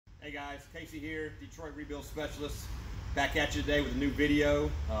Hey guys, Casey here, Detroit Rebuild Specialist, back at you today with a new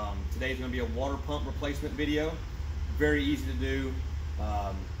video. Today's going to be a water pump replacement video. Very easy to do.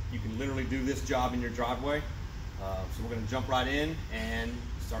 You can literally do this job in your driveway. So we're going to jump right in and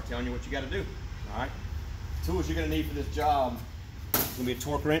start telling you what you got to do. All right. Tools you're going to need for this job is going to be a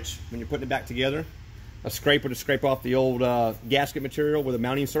torque wrench when you're putting it back together, a scraper to scrape off the old gasket material where the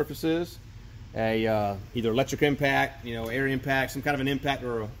mounting surface is, a either electric impact, air impact, some kind of an impact,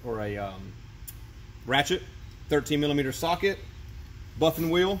 or a ratchet, 13mm socket, buffing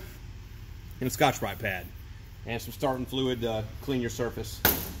wheel, and a Scotch-Brite pad, and some starting fluid to clean your surface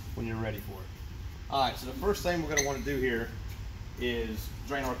when you're ready for it. All right, so the first thing we're going to want to do here is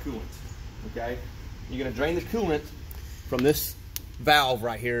drain our coolant. Okay, you're going to drain the coolant from this valve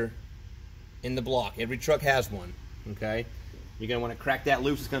right here in the block. Every truck has one. Okay. You're going to want to crack that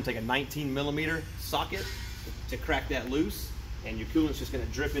loose. It's going to take a 19mm socket to crack that loose, and your coolant's just going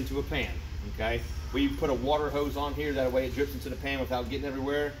to drip into a pan. Okay, we put a water hose on here, that way it drips into the pan without getting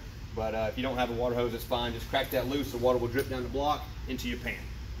everywhere. But if you don't have a water hose, it's fine. Just crack that loose, the water will drip down the block into your pan.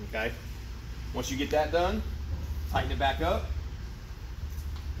 Okay, once you get that done, tighten it back up,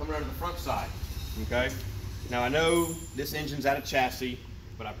 come around to the front side. Okay, now I know this engine's out of chassis,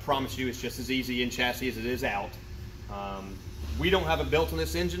 but I promise you it's just as easy in chassis as it is out. We don't have a belt on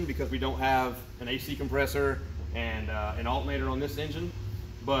this engine because we don't have an AC compressor and an alternator on this engine,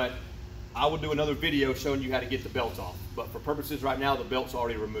 but I will do another video showing you how to get the belt off. But for purposes right now, the belt's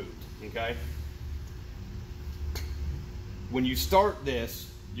already removed. Okay. When you start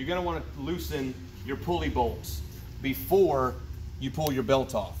this, you're going to want to loosen your pulley bolts before you pull your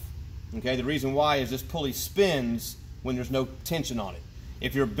belt off. Okay. The reason why is this pulley spins when there's no tension on it.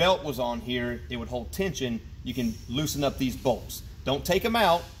 If your belt was on here, it would hold tension. You can loosen up these bolts. Don't take them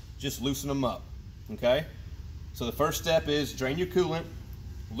out, just loosen them up. Okay. So the first step is drain your coolant,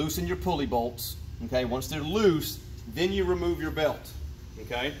 loosen your pulley bolts. Okay. Once they're loose, then you remove your belt.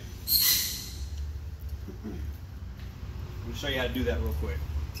 Okay. Let me show you how to do that real quick.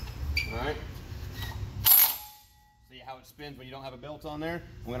 All right. See how it spins when you don't have a belt on there?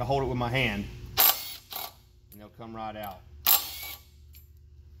 I'm going to hold it with my hand, and they'll come right out.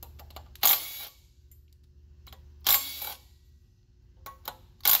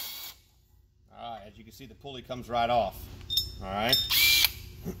 All right, as you can see, the pulley comes right off. All right.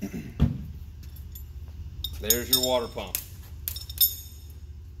 There's your water pump.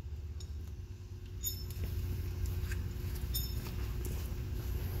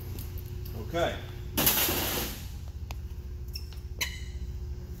 Okay.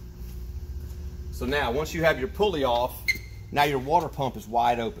 So now, once you have your pulley off, now your water pump is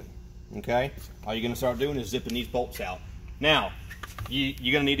wide open. Okay. All you're going to start doing is zipping these bolts out. Now, you're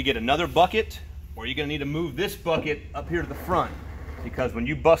going to need to get another bucket, or you're going to need to move this bucket up here to the front, because when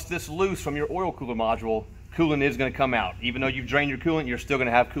you bust this loose from your oil cooler module, coolant is going to come out. Even though you've drained your coolant, you're still going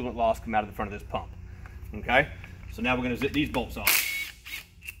to have coolant loss come out of the front of this pump. Okay? So now we're going to zip these bolts off.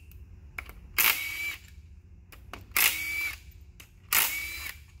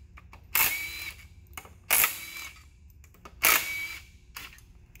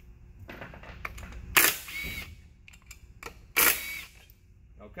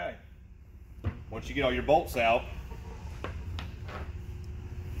 Okay. Once you get all your bolts out,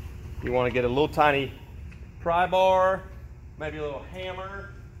 you want to get a little tiny pry bar, maybe a little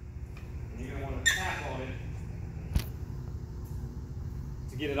hammer, and you're going to want to tap on it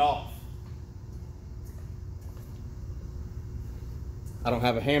to get it off. I don't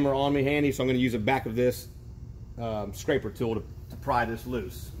have a hammer on me handy, so I'm going to use the back of this scraper tool to pry this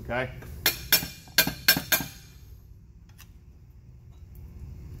loose. Okay.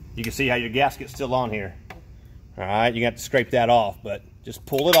 You can see how your gasket's still on here. All right, you got to scrape that off, but just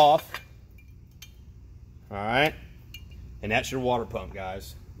pull it off. All right, and that's your water pump,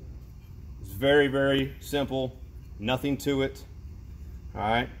 guys. It's very, very simple, nothing to it. All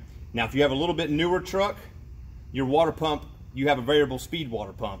right, now if you have a little bit newer truck, your water pump, you have a variable speed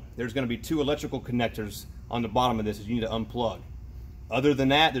water pump. There's going to be 2 electrical connectors on the bottom of this that you need to unplug. Other than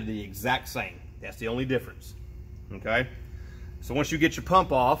that, they're the exact same. That's the only difference. Okay. So once you get your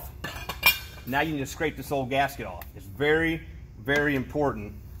pump off, now you need to scrape this old gasket off. It's very, very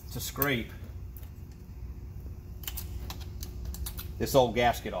important to scrape this old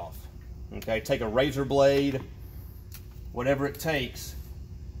gasket off. Okay, take a razor blade, whatever it takes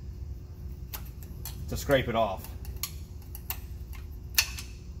to scrape it off.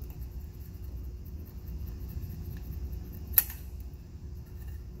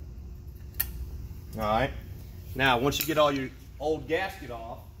 All right, now once you get all your old gasket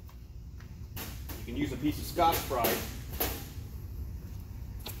off, you can use a piece of Scotch-Brite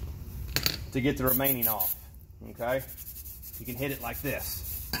to get the remaining off, okay? You can hit it like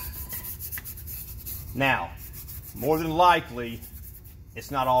this. Now, more than likely,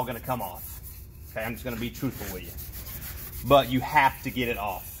 it's not all gonna come off, okay? I'm just gonna be truthful with you. But you have to get it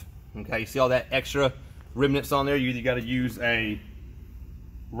off, okay? You see all that extra remnants on there? You either gotta use a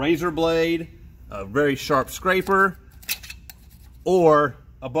razor blade, a very sharp scraper, or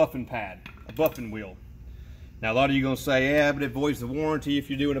a buffing pad, a buffing wheel. Now, a lot of you are gonna say, yeah, but it voids the warranty if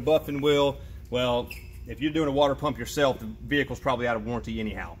you're doing a buffing wheel. Well, if you're doing a water pump yourself, the vehicle's probably out of warranty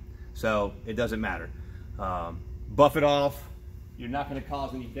anyhow. So it doesn't matter. Buff it off. You're not gonna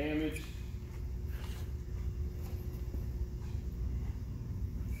cause any damage.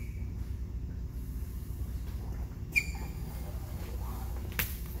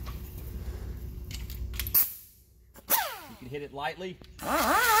 You can hit it lightly.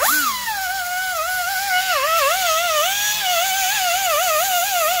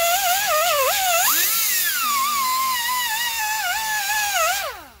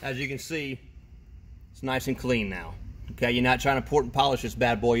 As you can see, it's nice and clean now. Okay, you're not trying to port and polish this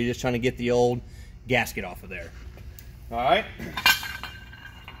bad boy, you're just trying to get the old gasket off of there. All right.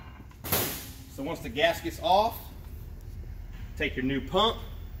 So once the gasket's off, take your new pump.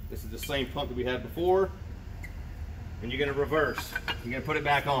 This is the same pump that we had before. And you're gonna reverse. You're gonna put it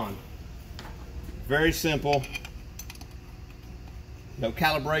back on. Very simple. No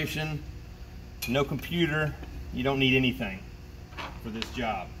calibration, no computer. You don't need anything for this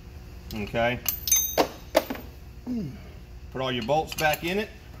job, okay? Put all your bolts back in it.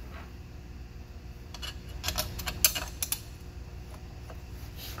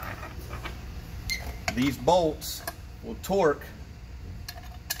 These bolts will torque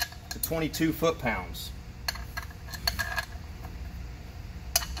to 22 foot-pounds.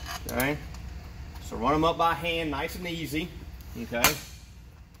 Okay? So run them up by hand, nice and easy, okay?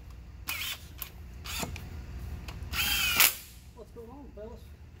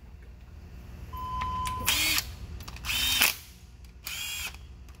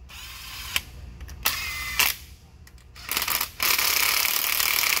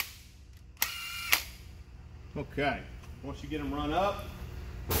 Okay, once you get them run up,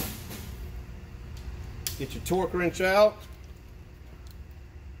 get your torque wrench out.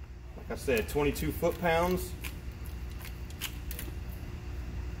 Like I said, 22 foot-pounds.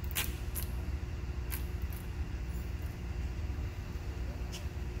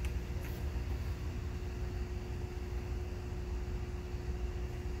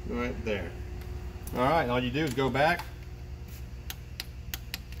 Right there. All right, all you do is go back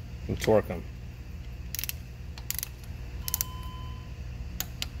and torque them.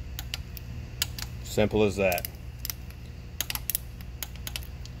 Simple as that.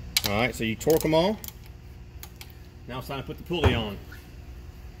 All right, so you torque them all. Now it's time to put the pulley on.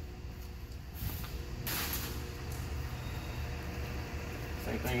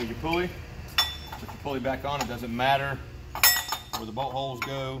 Same thing with your pulley. Put your pulley back on. It doesn't matter where the bolt holes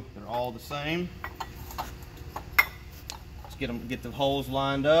go. They're all the same. Let's get the holes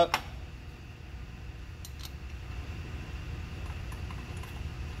lined up.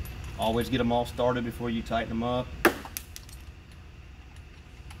 Always get them all started before you tighten them up.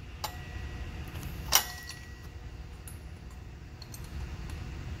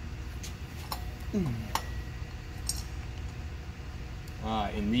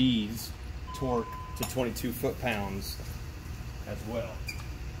 Alright, and these torque to 22 foot-pounds as well.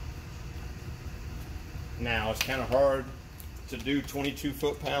 Now, it's kind of hard to do 22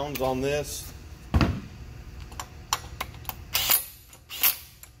 foot-pounds on this.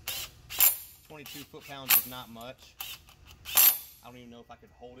 22 foot-pounds is not much. I don't even know if I could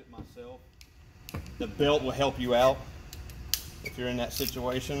hold it myself. The belt will help you out if you're in that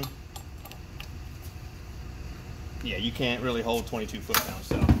situation. Yeah, you can't really hold 22 foot-pounds.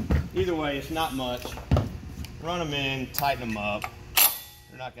 So either way, it's not much. Run them in, tighten them up.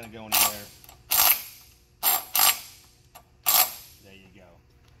 They're not going to go anywhere. There you go.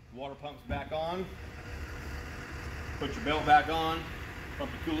 Water pump's back on. Put your belt back on. Pump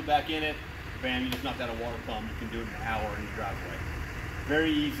the coolant back in it. Bam, you just knocked out a water pump. You can do it in an hour in your driveway.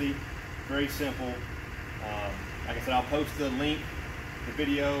 Very easy, very simple. Like I said, I'll post the link, the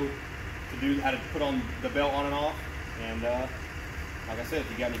video to do how to put on the belt on and off. And like I said, if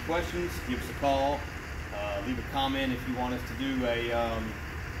you got any questions, give us a call. Leave a comment if you want us to do a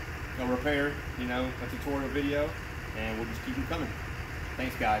repair, you know, a tutorial video, and we'll just keep them coming.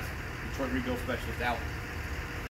 Thanks, guys. Detroit Rebuild Specialist out.